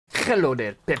Hello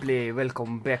there, Peple.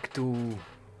 Welcome back to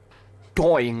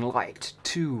Dying Light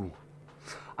 2.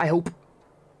 I hope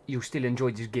you still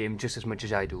enjoy this game just as much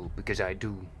as I do, because I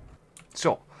do.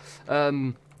 So,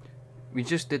 we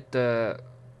just did the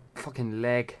fucking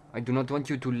lag. I do not want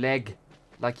you to lag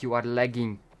like you are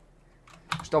lagging.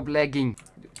 Stop lagging.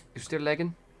 You still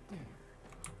lagging?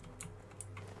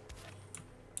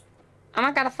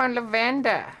 I gotta find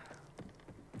Lavender.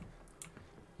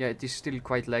 Yeah, it is still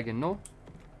quite lagging, no?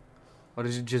 Or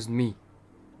is it just me?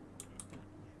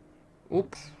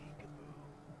 Oops.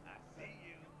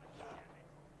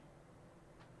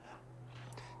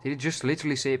 Did it just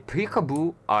literally say,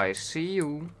 Peekaboo, I see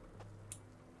you?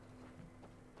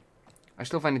 I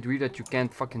still find it weird that you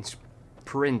can't fucking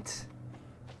sprint.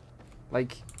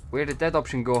 Like, where did that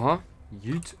option go, huh?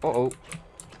 Yeet. Uh-oh.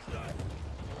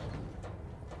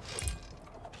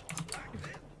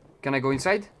 Can I go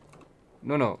inside?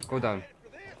 No, no. Go down.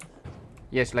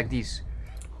 Yes, like this.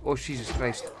 Oh, Jesus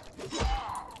Christ.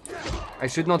 I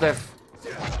should not have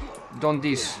done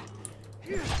this.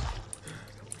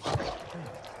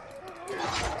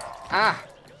 Ah!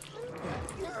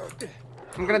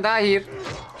 I'm gonna die here.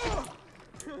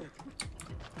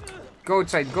 Go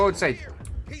outside, go outside.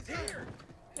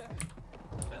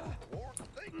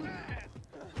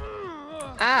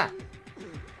 Ah!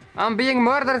 I'm being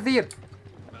murdered here.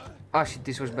 Ah, shit,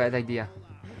 this was a bad idea.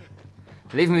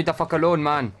 Leave me the fuck alone,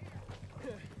 man.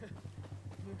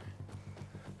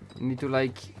 You need to,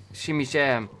 like, shimmy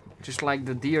sham. Just like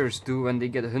the deers do when they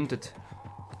get hunted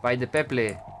by the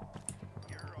Peple.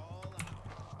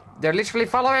 They're literally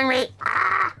following me.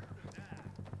 Ah!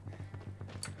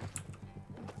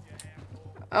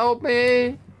 Help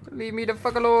me. Leave me the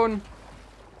fuck alone.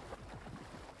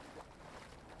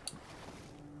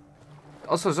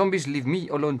 Also, zombies leave me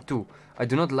alone too. I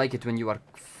do not like it when you are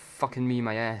fucking me in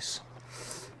my ass.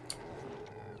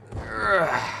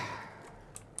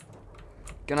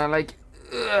 Can I like...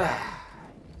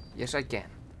 Yes, I can.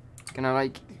 Can I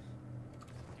like...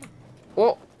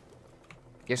 Oh!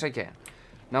 Yes, I can.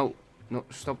 Now, no,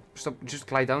 stop, stop, just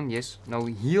lie down, yes. Now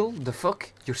heal the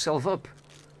fuck yourself up.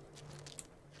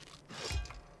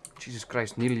 Jesus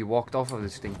Christ, nearly walked off of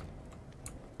this thing.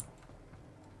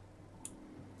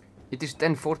 It is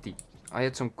 10:40. I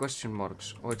had some question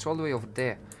marks. Oh, it's all the way over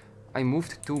there. I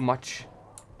moved too much.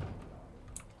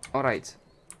 Alright.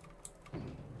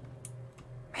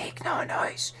 Make no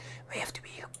noise. We have to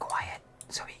be quiet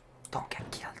so we don't get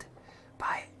killed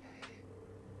by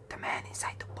the man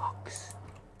inside the box.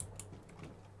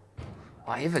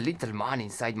 I have a little man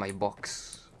inside my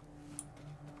box.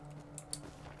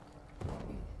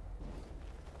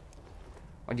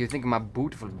 What do you think of my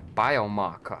beautiful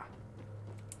biomarker?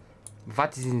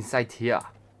 What is inside here?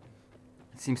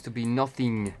 It seems to be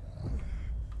nothing.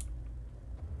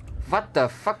 What the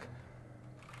fuck?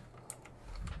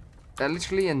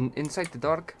 Literally inside the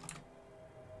dark.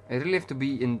 I really have to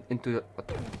be into the...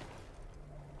 What?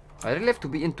 I really have to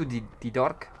be into the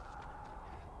dark.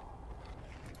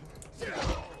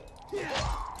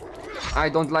 I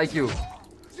don't like you.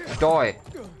 Die.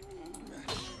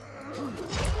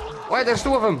 Why, there's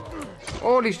two of them.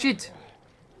 Holy shit.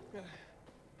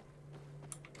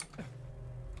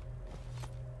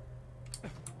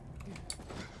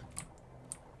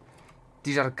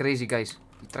 These are crazy guys.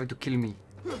 They try to kill me.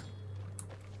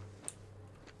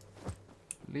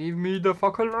 Leave me the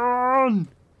fuck alone.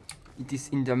 It is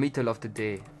in the middle of the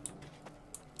day.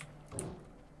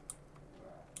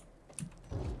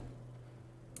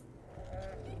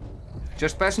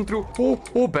 Just passing through.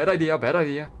 Oh, bad idea, bad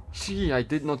idea. Gee, I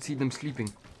did not see them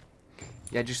sleeping.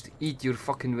 Yeah, just eat your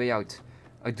fucking way out.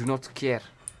 I do not care.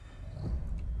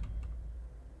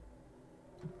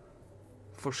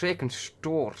 Forsaken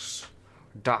Stores.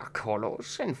 Dark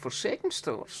Hollows and Forsaken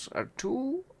Stores are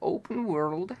two open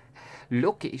world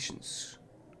locations.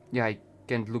 Yeah, I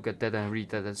can't look at that and read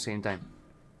that at the same time.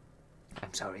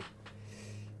 I'm sorry.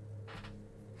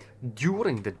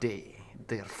 During the day,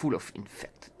 they are full of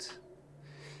infected.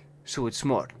 So it's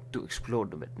smart to explore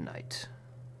them at night.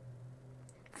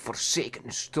 Forsaken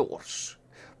Stores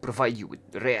provide you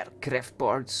with rare craft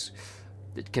parts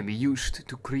that can be used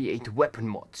to create weapon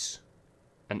mods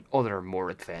and other more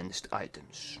advanced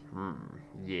items.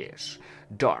 Yes,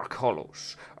 Dark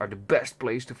Hollows are the best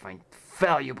place to find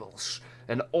valuables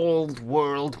and old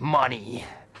world money.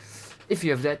 If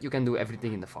you have that, you can do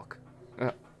everything in the fuck.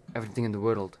 Everything in the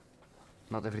world.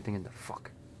 Not everything in the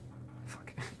fuck.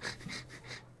 Fuck.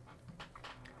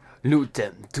 Loot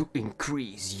them to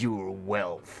increase your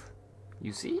wealth.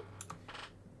 You see?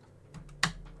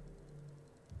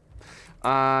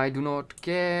 I do not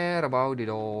care about it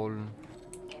all.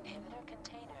 Inhibitor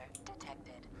container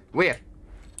detected. Where?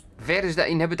 Where is the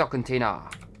inhibitor container?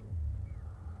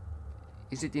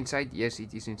 Is it inside? Yes,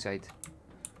 it is inside.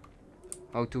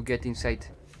 How to get inside?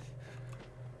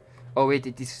 Oh wait,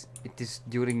 it is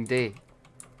during day.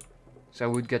 So I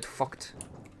would get fucked.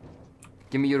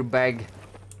 Give me your bag.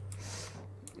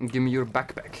 Give me your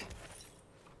backpack.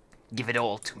 Give it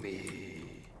all to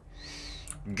me.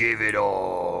 Give it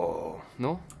all.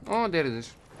 No? Oh, there it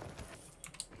is.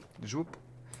 Zoop.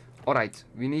 Alright,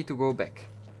 we need to go back.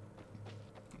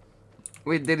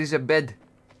 Wait, there is a bed.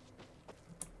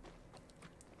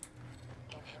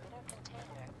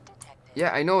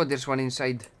 Yeah, I know there's one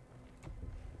inside.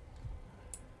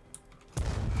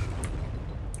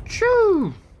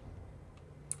 Choo!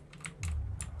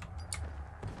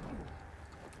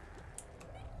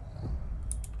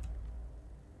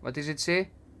 What does it say?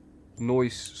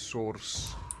 Noise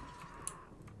source.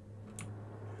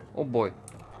 Oh boy.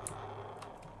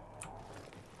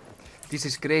 This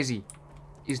is crazy.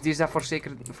 Is this a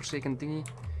forsaken thingy?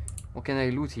 What can I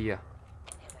loot here?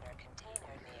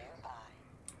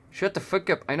 Shut the fuck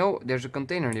up. I know there's a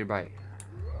container nearby.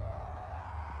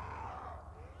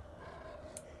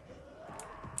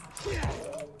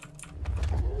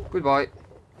 Goodbye.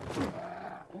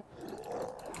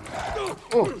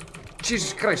 Oh,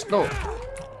 Jesus Christ, no.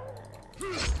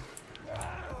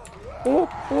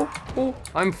 Oh.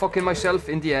 I'm fucking myself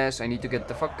in the ass. I need to get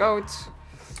the fuck out.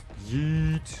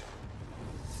 Yeet.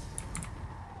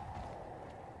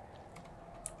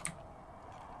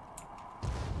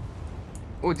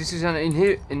 Oh, this is an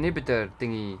inhibitor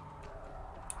thingy.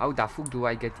 How the fuck do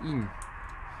I get in?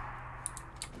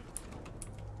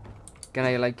 Can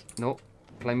I like, no,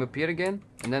 climb up here again?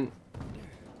 And then...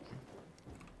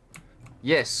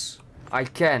 Yes, I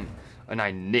can. And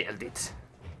I nailed it.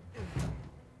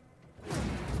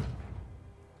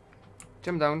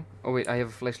 Jump down. Oh wait, I have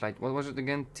a flashlight. What was it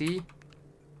again? T?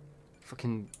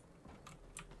 Fucking...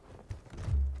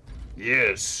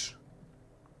 Yes.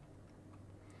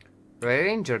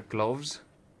 Ranger gloves.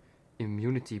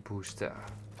 Immunity booster.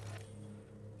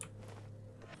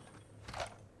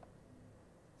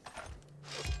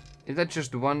 Is that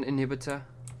just one inhibitor?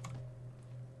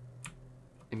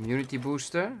 Immunity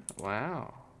booster?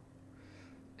 Wow.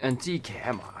 Antique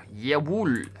hammer. Yeah,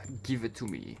 wool. Give it to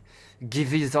me.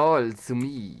 Give it all to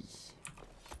me.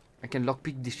 I can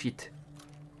lockpick this shit.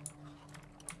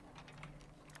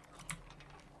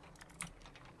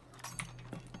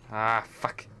 Ah,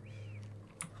 fuck.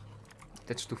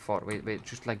 That's too far. Wait,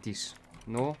 just like this.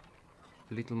 No.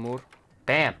 A little more.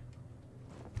 Bam!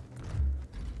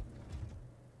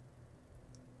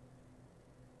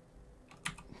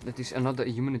 That is another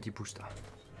immunity booster.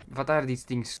 What are these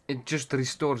things? It just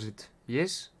restores it.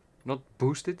 Yes? Not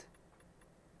boost it?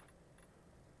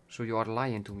 So you are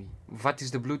lying to me. What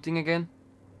is the blue thing again?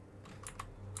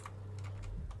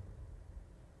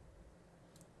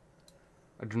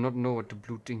 I do not know what the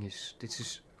blue thing is. This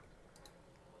is...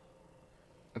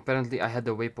 Apparently I had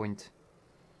a waypoint.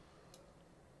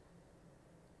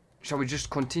 Shall we just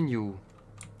continue?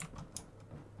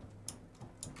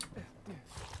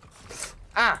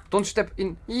 Ah! Don't step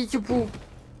in. Eat your poo.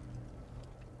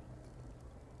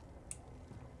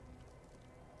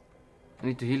 I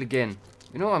need to heal again.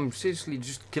 You know, I'm seriously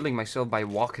just killing myself by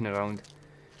walking around.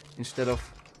 Instead of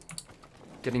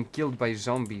getting killed by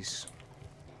zombies.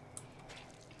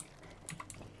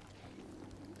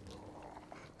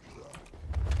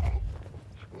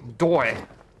 Die!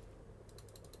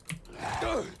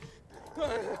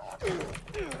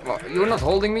 Oh, you're not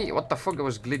holding me? What the fuck? I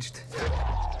was glitched.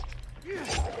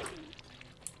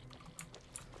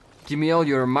 Give me all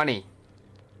your money.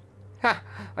 Ha!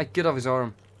 I cut off his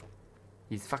arm.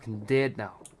 He's fucking dead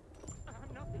now.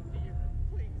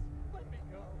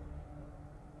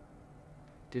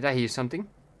 Did I hear something?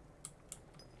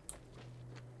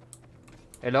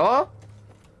 Hello?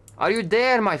 Are you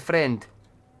there, my friend?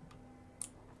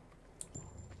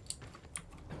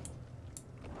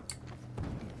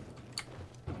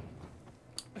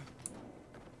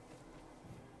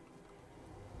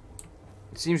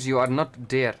 It seems you are not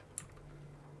there.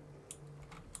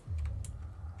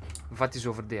 What is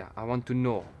over there? I want to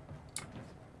know.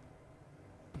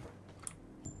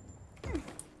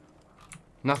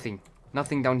 Nothing.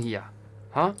 Nothing down here.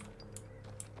 Huh?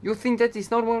 You think that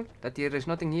is normal? That there is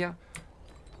nothing here?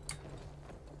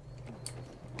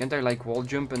 Can't I like wall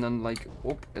jump and then like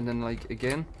up and then like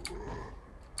again?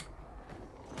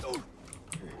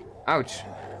 Ouch.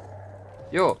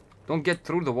 Yo, don't get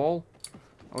through the wall.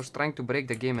 I was trying to break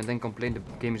the game and then complain the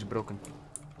game is broken.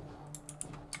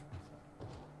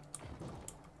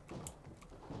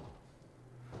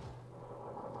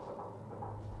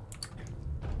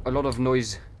 A lot of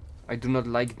noise. I do not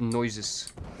like the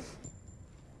noises.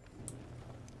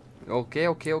 Okay,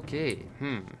 okay, okay.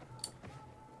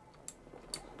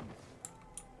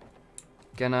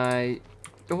 Can I...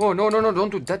 Oh, no, no, no, don't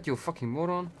do that, you fucking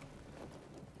moron.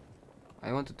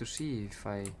 I wanted to see if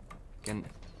I can...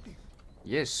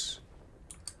 Yes.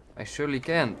 I surely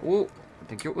can. Oh,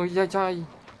 thank you. Oh, yeah, yeah.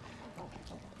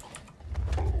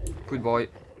 Good boy.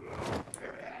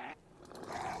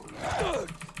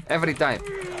 Every time.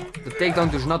 The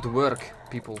takedown does not work,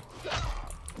 people.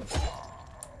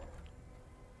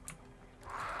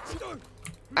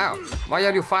 Ow, why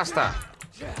are you faster?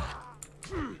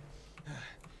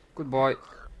 Good boy.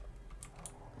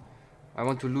 I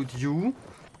want to loot you,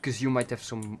 because you might have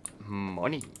some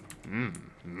money.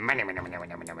 Money, money, money,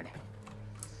 money, money, money.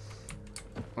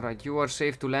 Alright, you are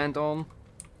safe to land on.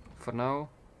 For now.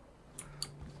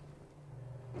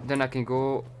 Then I can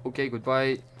go. Okay,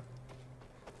 goodbye.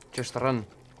 Just run.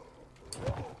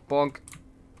 Bonk.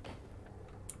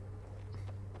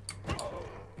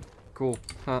 Cool.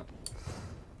 Huh.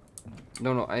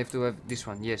 No, no, I have to have this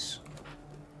one. Yes.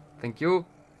 Thank you.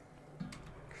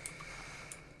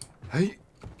 Hey.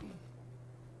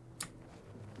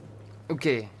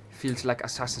 Okay. Feels like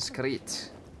Assassin's Creed.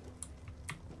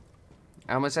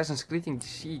 I'm Assassin's Creeding the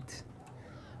sheet.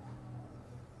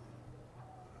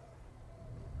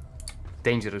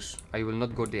 Dangerous. I will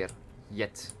not go there.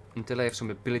 Yet. Until I have some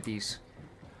abilities.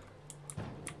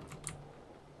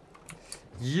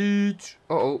 Yeet.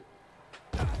 Uh-oh.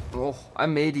 Oh, I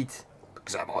made it.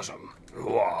 Because I'm awesome.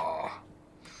 Wow.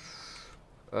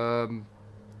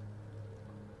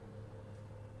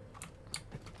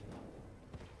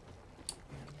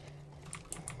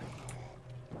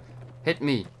 Hit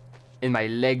me in my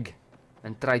leg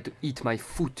and try to eat my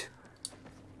foot.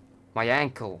 My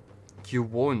ankle. You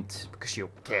won't, because you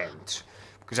can't.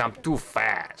 Because I'm too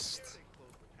fast.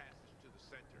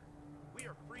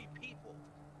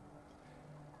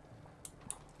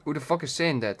 Who the fuck is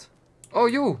saying that? Oh,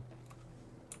 you!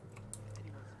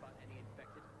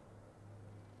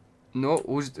 No,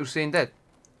 who's saying that?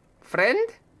 Friend?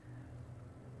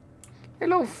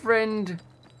 Hello, friend.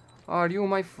 Are you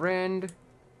my friend?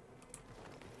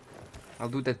 I'll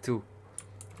do that too.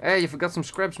 Hey, you forgot some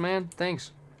scraps, man.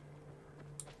 Thanks.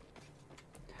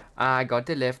 I got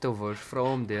the leftovers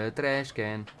from the trash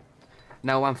can.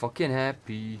 Now I'm fucking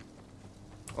happy.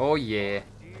 Oh yeah.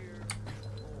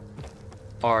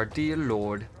 Our dear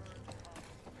Lord.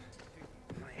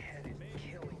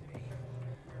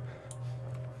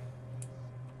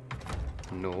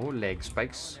 No leg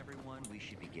spikes. We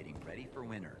should be getting ready for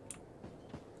winter.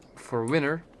 For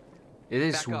winter? It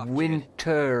is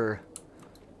winter.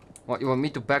 What, you want me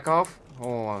to back off?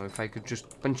 Oh, if I could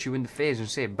just punch you in the face and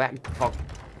say back the fuck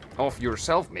off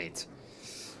yourself, mate.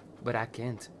 But I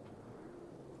can't.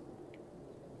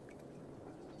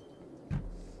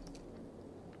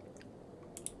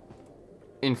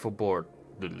 Info board,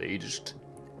 the latest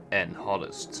and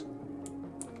hottest.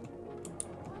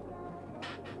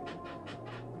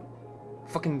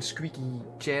 Fucking squeaky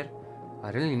chair. I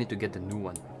really need to get the new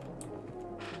one.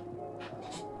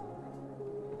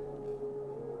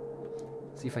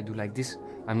 See if I do like this.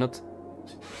 I'm not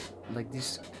like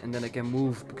this, and then I can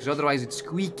move, because otherwise it's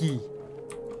squeaky.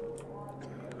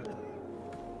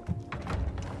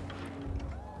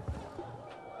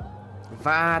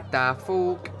 What the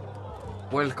fuck?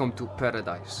 Welcome to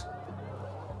paradise.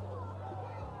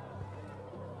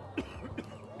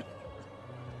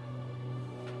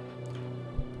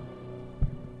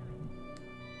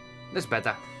 That's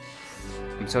better.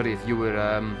 I'm sorry if you were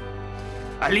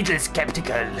a little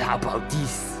skeptical about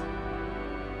this.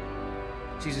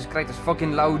 Jesus Christ, it's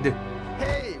fucking loud.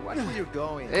 Hey, watch where you're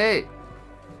going. Hey!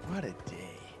 What a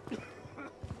day.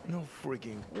 No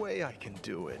freaking way I can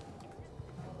do it.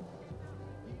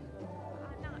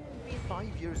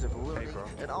 5 years of learning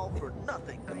and all for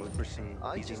nothing.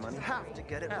 I just have to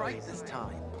get it right this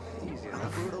time.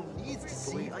 Alberto needs to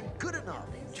see I'm good enough.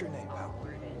 What's your name, pal?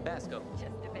 Basco.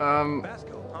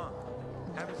 Basco, huh?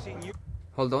 Haven't seen you.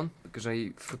 Hold on, because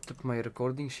I fucked up my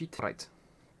recording sheet. Right.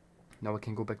 Now I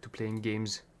can go back to playing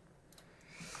games.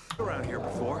 Around here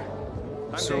before.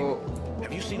 So,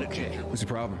 Have you seen a ginger? What's the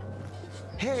problem?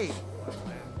 Hey,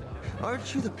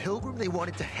 aren't you the pilgrim they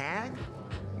wanted to hang?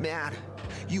 Man,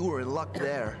 you were in luck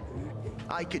there.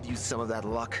 I could use some of that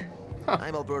luck.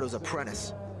 I'm Alberto's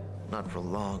apprentice. Not for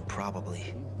long,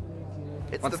 probably.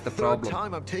 It's What's the the third problem?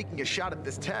 time I'm taking a shot at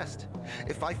this test.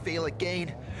 If I fail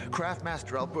again,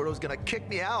 Craftmaster Alberto's gonna kick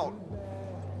me out.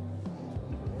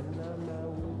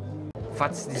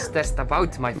 what's this test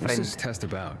about, my What's friend? this test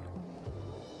about?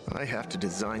 I have to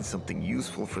design something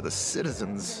useful for the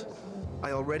citizens.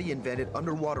 I already invented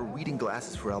underwater reading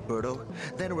glasses for Alberto,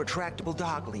 then a retractable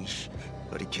dog leash.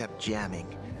 But he kept jamming.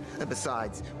 And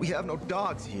besides, we have no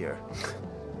dogs here.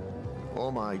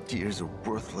 All my ideas are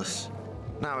worthless.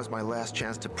 Now is my last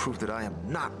chance to prove that I am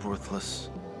not worthless.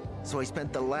 So I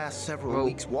spent the last several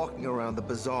weeks walking around the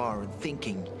bazaar and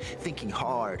thinking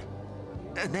hard.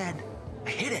 And then, I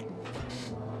hit it.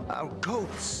 Our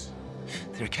goats.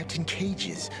 They're kept in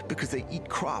cages because they eat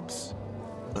crops.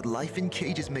 But life in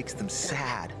cages makes them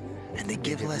sad, and they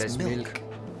give less milk.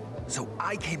 So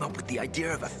I came up with the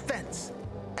idea of a fence,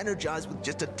 energized with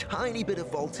just a tiny bit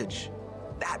of voltage.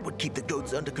 That would keep the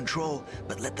goats under control,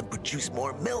 but let them produce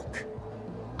more milk.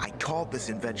 I called this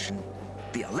invention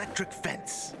the electric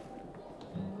fence.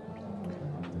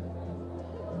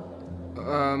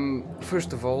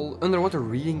 First of all, underwater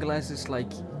reading glasses,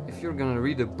 like, if you're gonna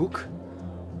read a book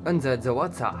under the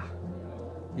water,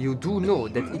 you do know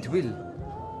that it will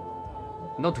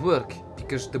not work,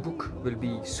 because the book will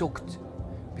be soaked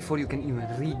before you can even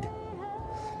read.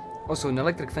 Also, an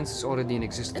electric fence is already in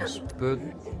existence, but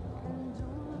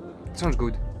it sounds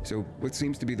good. So, what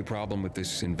seems to be the problem with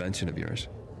this invention of yours?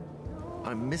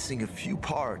 I'm missing a few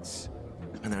parts,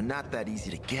 and they're not that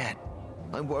easy to get.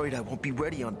 I'm worried I won't be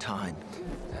ready on time.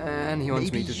 And he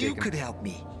wants me to take him. Maybe you could help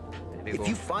me. If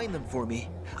you find them for me,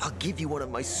 I'll give you one of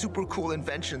my super cool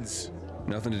inventions.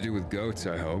 Nothing to do with goats,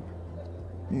 I hope.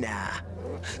 Nah,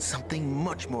 something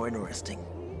much more interesting.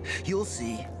 You'll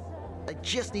see. I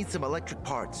just need some electric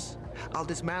parts. I'll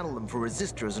dismantle them for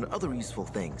resistors and other useful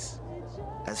things.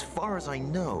 As far as I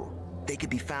know, they could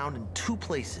be found in two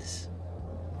places.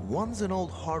 One's an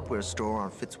old hardware store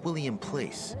on Fitzwilliam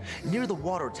Place, near the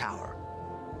water tower.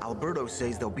 Alberto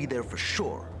says they'll be there for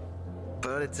sure.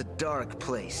 But it's a dark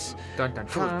place, Dun, dun,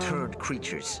 full of dun. turned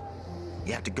creatures.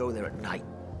 You have to go there at night.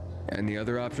 And the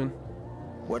other option?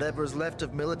 Whatever's left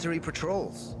of military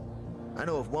patrols. I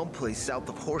know of one place south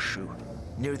of Horseshoe,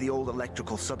 near the old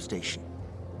electrical substation.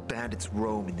 Bandits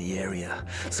roam in the area,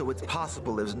 so it's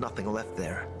possible there's nothing left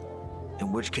there.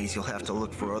 In which case you'll have to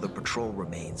look for other patrol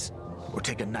remains, or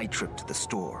take a night trip to the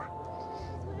store.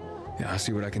 Yeah, I'll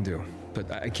see what I can do. But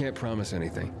I can't promise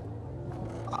anything.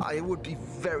 I would be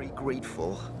very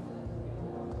grateful.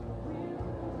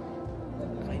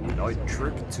 Night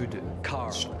trip to the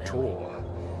Carl. store.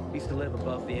 Used to live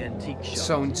above the antique shop.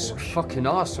 Sounds fucking They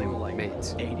awesome, were like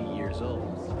mate. 80 years old.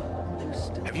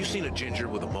 Have you seen a ginger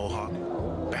with a mohawk?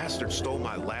 Bastard stole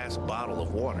my last bottle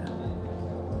of water.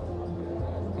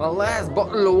 My last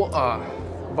bottle of water.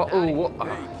 Bottle of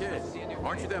water. Hey, kid,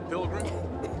 aren't you that pilgrim?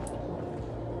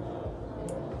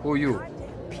 Who are you?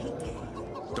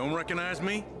 Don't recognize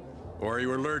me? Or are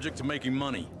you allergic to making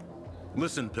money?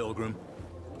 Listen, pilgrim.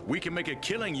 We can make a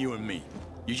killing, you and me.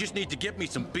 You just need to get me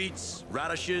some beets,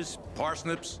 radishes,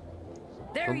 parsnips.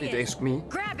 There Don't he need to is. ask me.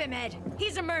 Grab him, Ed.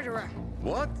 He's a murderer.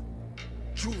 What?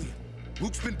 Julian,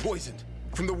 Luke's been poisoned.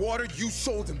 From the water you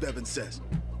sold him, Devin says.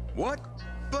 What?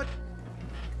 But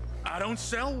I don't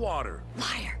sell water.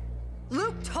 Liar.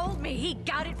 Luke told me he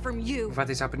got it from you. What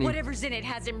is happening? Whatever's in it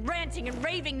has him ranting and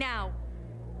raving now.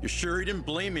 You sure he didn't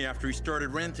blame me after he started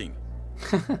renting?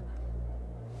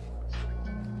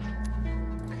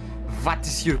 What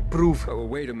is your proof? Oh,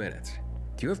 wait a minute.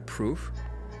 Do you have proof?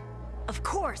 Of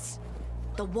course.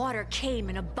 The water came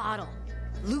in a bottle.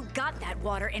 Luke got that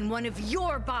water in one of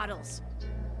your bottles.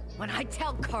 When I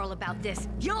tell Carl about this,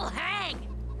 you'll hang!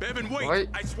 Bevan, wait! What?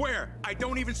 I swear, I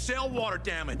don't even sell water,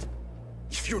 damn it!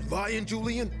 If you're lying,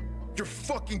 Julian, you're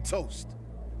fucking toast.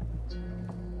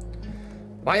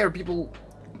 Why are people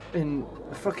in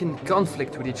fucking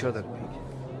conflict with each other?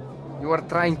 You are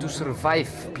trying to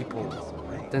survive, people.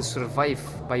 Then survive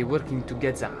by working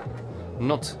together.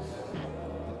 Not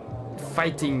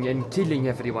fighting and killing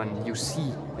everyone you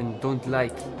see and don't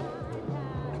like.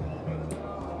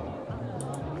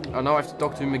 Oh, now I have to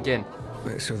talk to him again.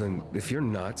 Wait, so then, if you're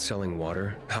not selling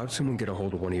water, how'd someone get a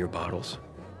hold of one of your bottles?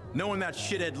 Knowing that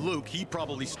shithead Luke, he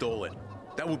probably stole it.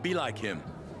 That would be like him.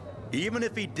 Even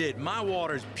if he did, my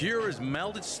water's pure as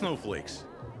melted snowflakes.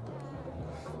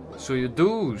 So you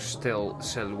do still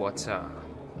sell water?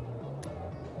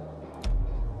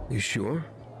 You sure?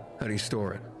 How do you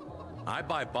store it? I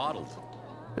buy bottled.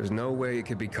 There's no way it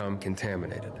could become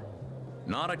contaminated.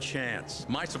 Not a chance.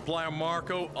 My supplier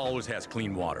Marco always has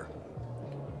clean water.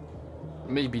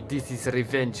 Maybe this is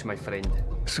revenge, my friend.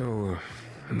 So,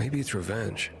 maybe it's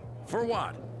revenge. For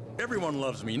what? Everyone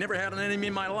loves me. Never had an enemy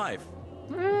in my life.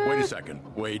 Wait a second.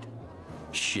 Wait.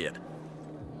 Shit.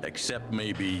 Except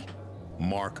maybe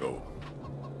Marco.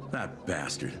 That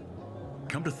bastard.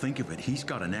 Come to think of it, he's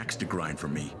got an axe to grind for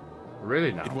me.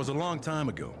 Really now? It was a long time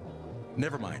ago.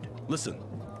 Never mind. Listen.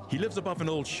 He lives above an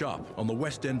old shop on the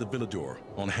west end of Villador,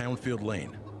 on Houndfield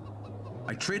Lane.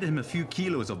 I traded him a few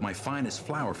kilos of my finest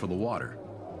flour for the water.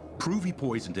 Prove he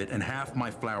poisoned it, and half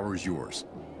my flour is yours.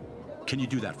 Can you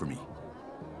do that for me?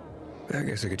 I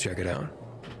guess I could check it out.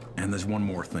 And there's one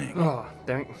more thing. Oh,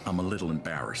 damn it. I'm a little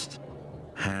embarrassed.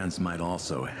 Hans might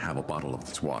also have a bottle of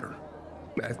this water.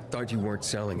 I thought you weren't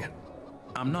selling it.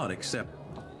 I'm not, except,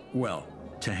 well,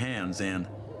 to Hans, and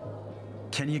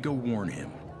can you go warn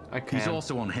him? I can. He's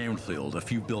also on Houndfield, a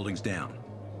few buildings down.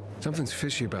 Something's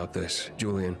fishy about this,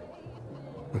 Julian.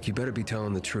 Look, you better be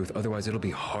telling the truth, otherwise it'll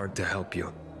be hard to help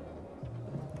you.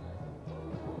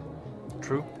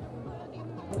 True.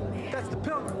 That's the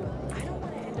Pilgrim.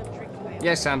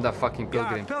 Yes, I'm the fucking You're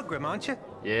pilgrim. a Pilgrim, aren't you?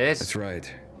 Yes. That's right.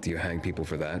 Do you hang people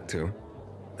for that, too?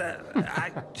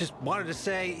 I just wanted to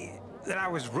say that I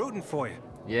was rooting for you.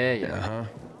 Yeah, yeah. Uh-huh.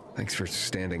 Thanks for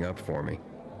standing up for me.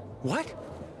 What?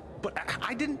 But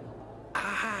I didn't...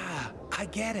 Ah, I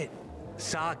get it.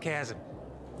 Sarcasm.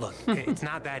 Look, it's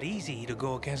not that easy to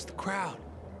go against the crowd.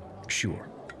 Sure.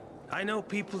 I know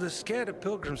people are scared of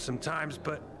pilgrims sometimes,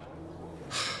 but...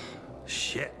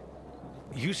 Shit.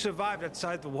 You survived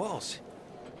outside the walls.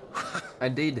 I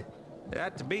did. It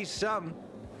had to be something.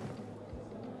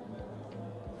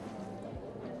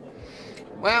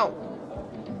 Well,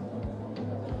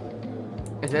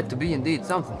 it had to be indeed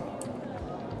something.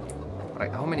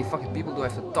 Right, how many fucking people do I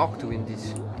have to talk to in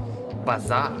this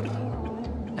bazaar?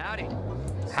 Howdy.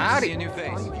 Howdy. See a new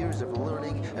face. 5 years of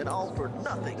learning and all for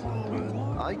nothing.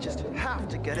 I just have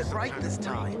to get it right this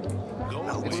time.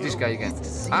 It's this guy again.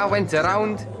 I went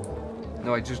around.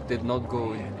 No, I just did not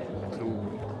go through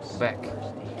back.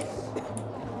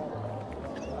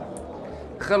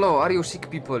 Hello, are you sick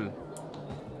people?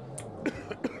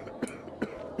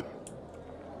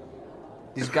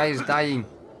 This guy is dying.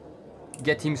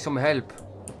 Get him some help.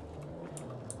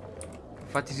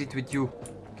 What is it with you?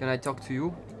 Can I talk to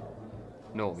you?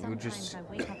 No, you just... Sometimes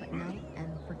I wake up at night and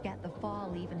forget the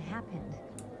fall even happened.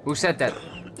 Who said that?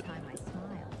 Anytime I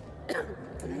smile.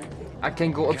 I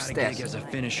can go Got a upstairs. gig as a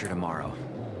finisher tomorrow.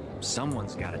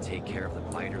 Someone's got to take care of the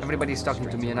biters. Everybody's talking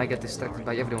to me and I get distracted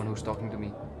by everyone who's talking to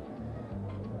me.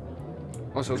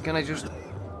 Also, can I just...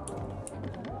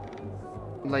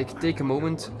 like, take a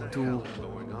moment to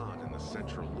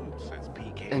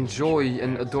enjoy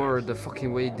and adore the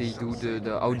fucking way they do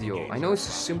the audio. I know it's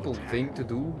a simple thing to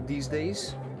do these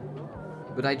days,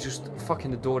 but I just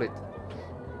fucking adore it.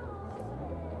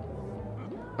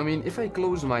 I mean, if I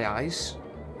close my eyes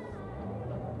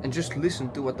and just listen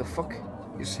to what the fuck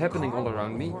is happening all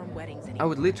around me, I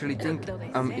would literally think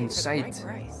I'm inside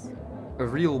a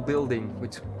real building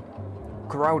with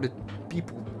crowded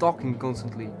people talking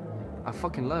constantly. I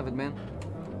fucking love it, man.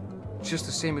 Just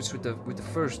the same as with the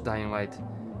first Dying Light.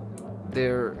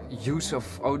 Their use of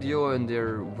audio and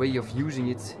their way of using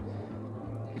it,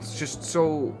 it's just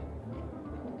so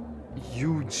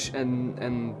huge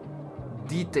and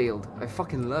detailed. I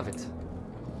fucking love it.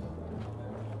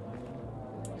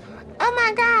 Oh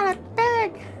my god, a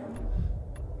pig!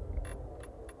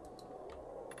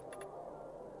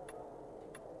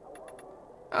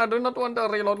 I do not want to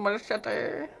reload my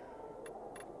machete.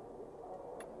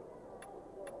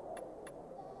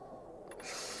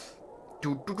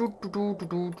 What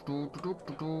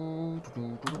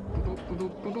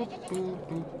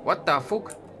the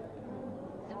fuck?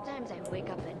 Sometimes I wake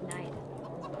up at night.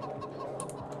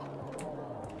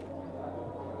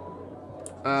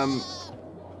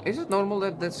 Is it normal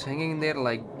that that's hanging there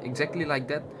like exactly like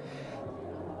that?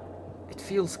 It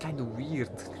feels kind of weird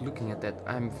looking at that.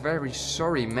 I'm very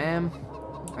sorry, ma'am.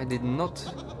 I did not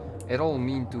at all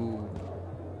mean to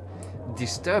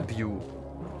disturb you.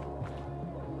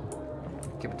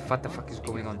 Okay, but what the fuck is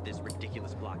going on? This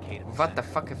ridiculous blockade. What the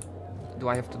fuck do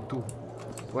I have to do?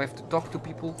 Do I have to talk to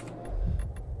people?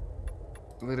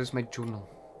 Where is my journal?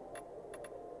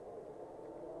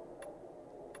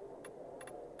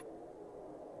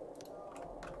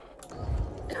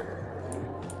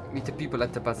 Meet the people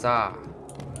at the bazaar.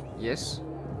 Yes,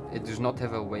 it does not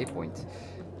have a waypoint.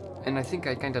 And I think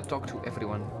I kinda talk to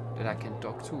everyone that I can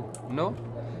talk to. No?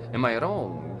 Am I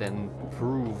wrong? Then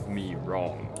prove me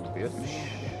wrong, bitch.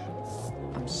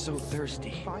 I'm so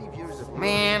thirsty. 5 years of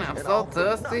Man, learning I'm and so all for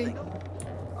thirsty. nothing.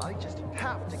 I just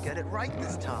have to get it right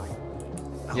this time.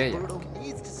 Yeah, yeah. Alberto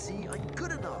needs to see I'm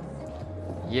good enough.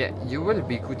 Yeah, you will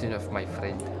be good enough, my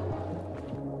friend.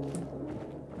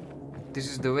 This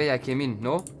is the way I came in,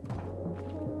 no?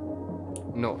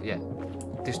 No, yeah.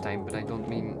 This time, but I don't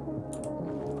mean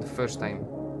the first time.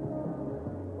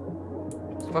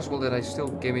 It's possible that I still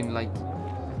came in, like,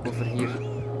 over here.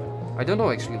 I don't know,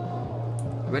 actually.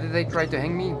 Where did they try to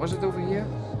hang me? Was it over here?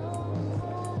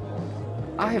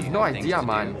 I have no idea,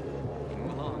 man.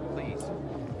 Move on, please.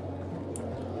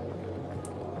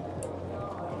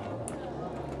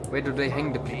 Where do they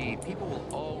hang the people? People will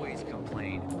always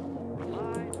complain. We're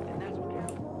live, and that's what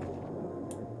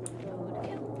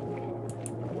counts.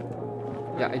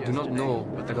 Yeah, I do not know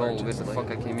at all where the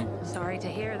fuck I came in. Sorry to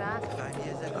hear that.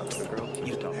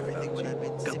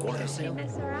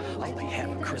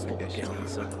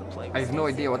 I have no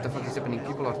idea what the fuck is happening.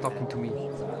 People are talking to me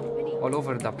all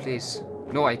over the place.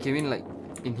 No, I came in like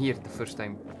in here the first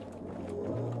time.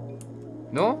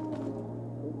 No?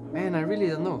 Man, I really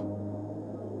don't know.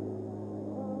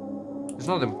 It's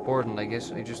not important, I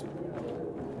guess. I just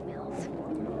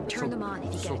Turn them on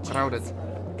if you so get a crowded. chance.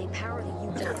 They power the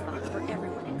UV spots for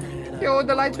everyone. Yo,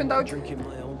 the lights went out. Drinking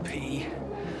my own pee.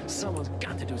 Someone's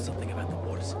got to do something about the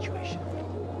water situation.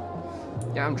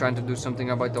 Yeah, I'm trying to do something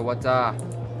about the water.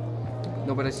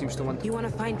 Nobody seems to want. You want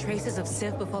to find traces of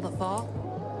Civ before the fall?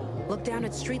 Look down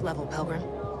at street level, Pilgrim.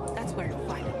 That's where you'll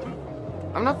find it.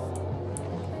 I'm not.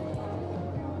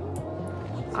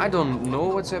 I don't know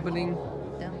what's happening.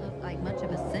 Don't look like much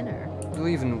of a sinner. Do you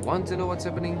even want to know what's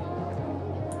happening?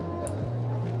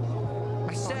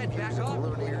 I said back off.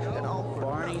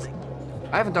 Barney's.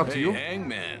 I haven't talked to you.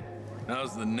 Hangman,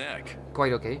 how's the neck?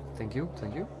 Quite okay. Thank you.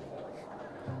 Thank you.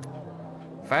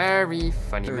 Very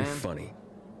funny, Very man. funny.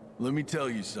 Let me tell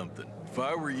you something. If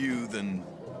I were you, then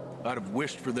I'd have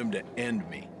wished for them to end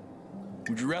me.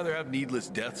 Would you rather have needless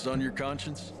deaths on your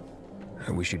conscience?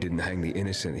 I wish you didn't hang the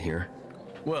innocent here.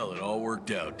 Well, it all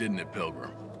worked out, didn't it,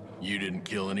 Pilgrim? You didn't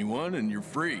kill anyone, and you're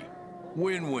free.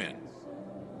 Win-win.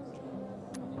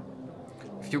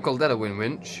 If you call that a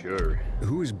win-win, sure.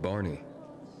 Who is Barney?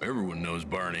 Everyone knows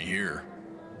Barney here.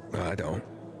 I don't.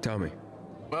 Tell me.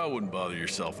 Well, I wouldn't bother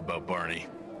yourself about Barney.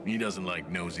 He doesn't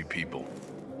like nosy people.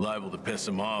 Liable to piss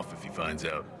him off if he finds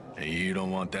out. And you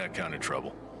don't want that kind of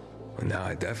trouble. Well, now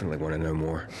I definitely want to know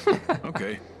more.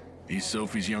 Okay. He's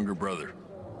Sophie's younger brother.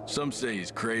 Some say he's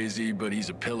crazy, but he's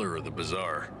a pillar of the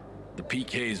bazaar. The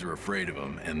PKs are afraid of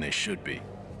him, and they should be.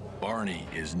 Barney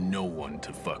is no one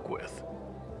to fuck with.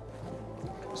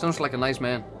 Sounds like a nice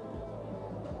man.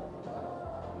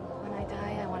 When I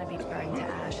die, I want to be burned to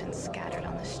ash and scattered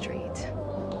on the street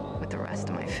with the rest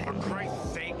of my family.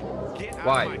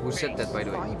 Why? Who said that, by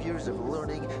the way? 5 years of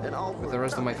learning and all With the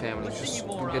rest of my family. Just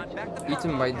to get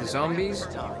eaten by the zombies?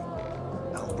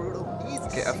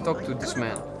 Okay, I've talked to this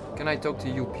man. Can I talk to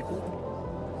you people?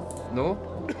 No?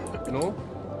 No?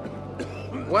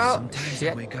 Well, sometimes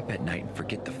I wake up at night and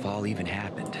forget the fall even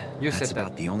happened. You That's said that.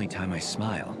 about the only time I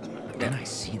smile. Then I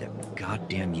see the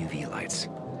goddamn UV lights.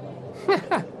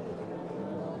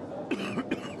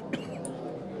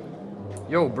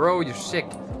 Yo, bro, you're sick.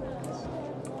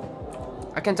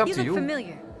 I can talk You to look you.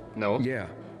 familiar. No. Yeah,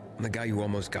 I'm the guy who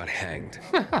almost got hanged.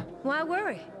 Why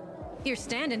worry? You're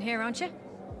standing here, aren't you?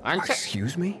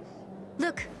 Excuse me?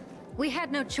 Look, we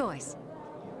had no choice.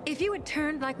 If you had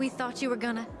turned like we thought you were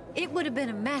gonna, it would have been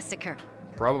a massacre.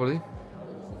 Probably.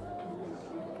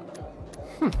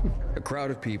 A crowd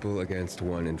of people against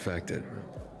one infected.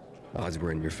 Odds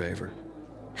were in your favor.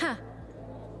 Huh.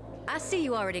 I see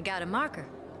you already got a marker.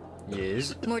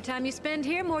 Yes. More time you spend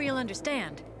here, more you'll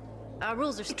understand. Our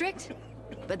rules are strict,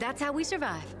 but that's how we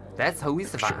survive. That's how we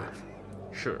survive.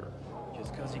 Sure.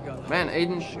 Man,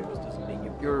 Aiden,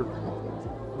 you're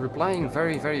replying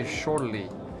very, very shortly.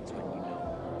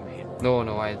 No,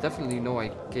 I definitely know I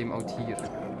came out here.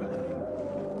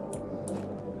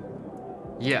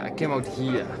 Yeah, I came out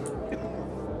here.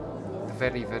 The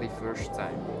very, very first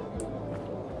time.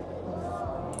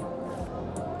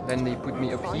 Then they put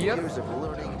me up here.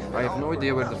 I have no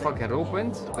idea where the fucking rope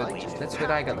went, but that's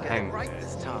where I got hanged.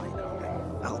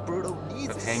 Alberto needs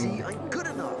Got to see hanged. I'm good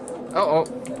enough. Oh.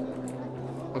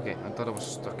 Okay, I thought I was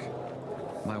stuck.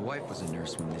 My wife was a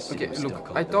nurse when this city Okay, was still look,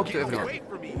 called I talked to Belgium.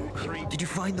 everyone. Did you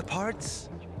find the parts?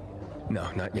 No,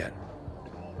 not yet.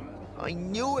 I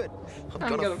knew it. I'm I'm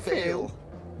gonna gonna fail.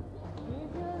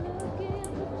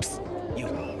 You.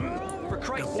 For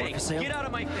Christ's sake, get out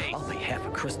of my face! I'll pay half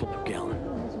a crystal per gallon.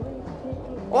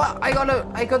 What? I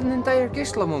got an entire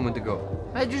crystal a moment ago.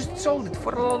 I just sold it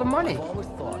for a lot of money. I've always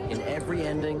thought in every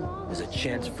ending, there's a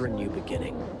chance for a new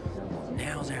beginning.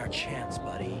 Now's our chance,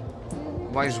 buddy.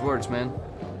 Wise words, man.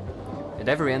 At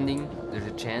every ending, there's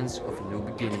a chance of a new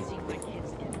beginning.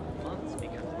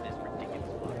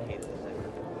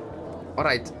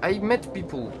 Alright, I met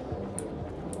people.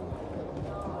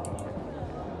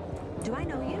 Do I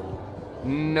know you?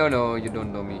 No, you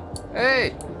don't know me.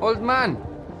 Hey, old man!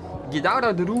 Get out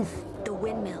of the roof! The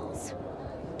windmills.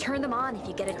 Turn them on if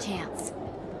you get a chance.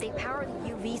 They power the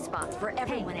UV spots for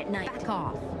everyone at night. Back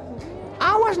off.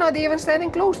 I was not even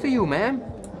standing close to you, ma'am.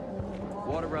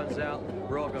 Water runs out,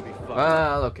 we're all gonna be fucked.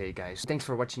 Well, okay, guys. Thanks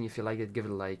for watching. If you liked it, give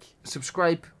it a like.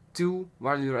 Subscribe too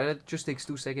while you're at it. Just takes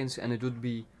 2 seconds, and it would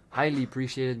be highly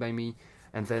appreciated by me.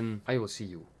 And then I will see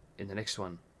you in the next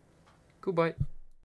one. Goodbye.